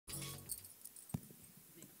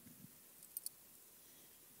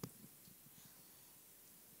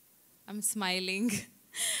I'm smiling.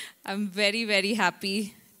 I'm very, very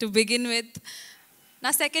happy to begin with.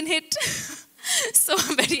 My second hit. So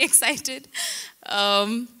I'm very excited.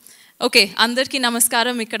 Okay, andarki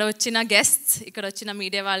namaskaram ikkada vachina guests, ikkada vachina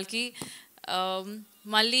media valki.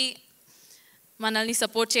 Malli manalni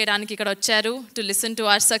support cheyadaniki ikkada vacharu to listen to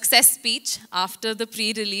our success speech after the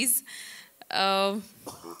pre-release.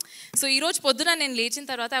 So ee roju podduna nenu lechin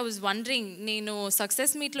tarvata I was wondering nenu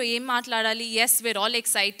success meet lo em maatladali. Yes, we're all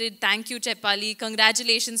excited, thank you cheppali,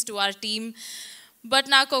 congratulations to our team. But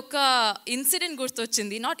naaku oka incident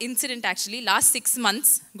gurtochindi, not incident actually, last 6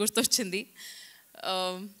 months gurtochindi.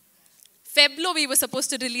 Feb lo we were supposed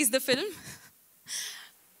to release the film.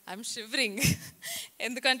 I'm shivering.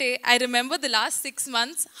 Endukante I remember the last 6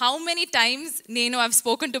 months how many times I've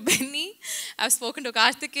spoken to Benny, I've spoken to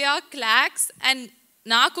Karthikeya, Clax, and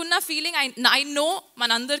nakunna feeling I know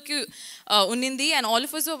manandarki unindi, and all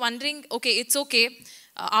of us were wondering, okay, it's okay,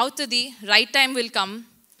 avutadi, right time will come.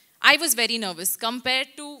 I was very nervous compared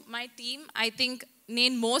to my team. I think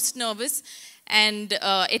నేను most nervous, and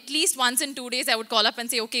at least once in 2 days I would call up and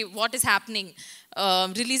say, okay, what is happening,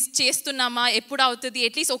 release చేస్తున్నామా, ఎప్పుడు అవుతుంది,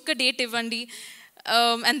 at least ఒక్క date ఇవ్వండి.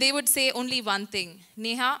 And they would say only one thing,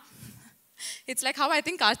 Neha, it's like how I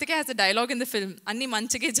think Karthikeya has a dialogue in the film, అన్ని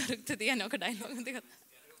మంచిగా జరుగుతుంది అని ఒక డైలాగ్ ఉంది కదా.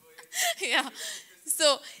 Yeah, so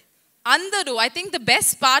andaru, I think the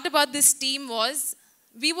best part about this team was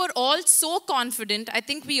we were all so confident. I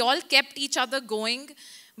think we all kept each other going.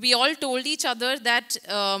 We all told each other that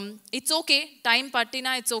it's okay, time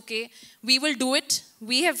pattina, it's okay, we will do it.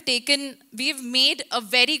 We have made a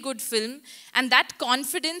very good film, and that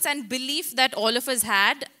confidence and belief that all of us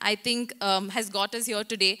had, I think has got us here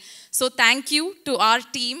today. So thank you to our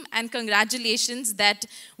team, and congratulations that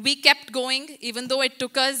we kept going even though it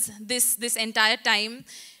took us this entire time.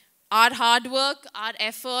 Our hard work, our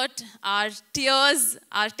effort, our tears,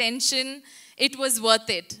 our tension, it was worth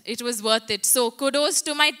it. It was worth it. So kudos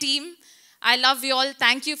to my team. I love you all.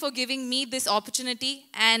 Thank you for giving me this opportunity.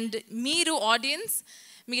 And meeru audience,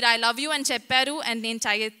 meeru I love you and chepparu, and nenu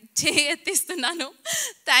cheyetthistunnanu.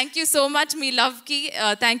 Thank you so much, me love ki.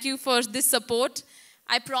 Thank you for this support.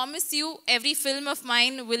 I promise you every film of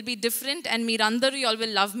mine will be different, and meerandaru you all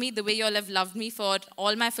will love me the way you all have loved me for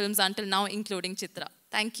all my films until now, including Chitra.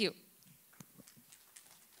 Thank you.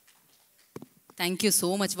 Thank you so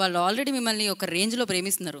much. వాళ్ళు already మిమ్మల్ని ఒక రేంజ్లో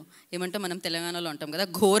ప్రేమిస్తున్నారు. ఏమంటే మనం తెలంగాణలో అంటాం కదా,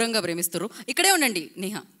 ఘోరంగా ప్రేమిస్తారు. ఇక్కడే ఉండండి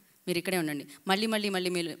నేహా, మీరు ఇక్కడే ఉండండి. మళ్ళీ మళ్ళీ మళ్ళీ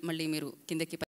మళ్ళీ మీరు కిందకి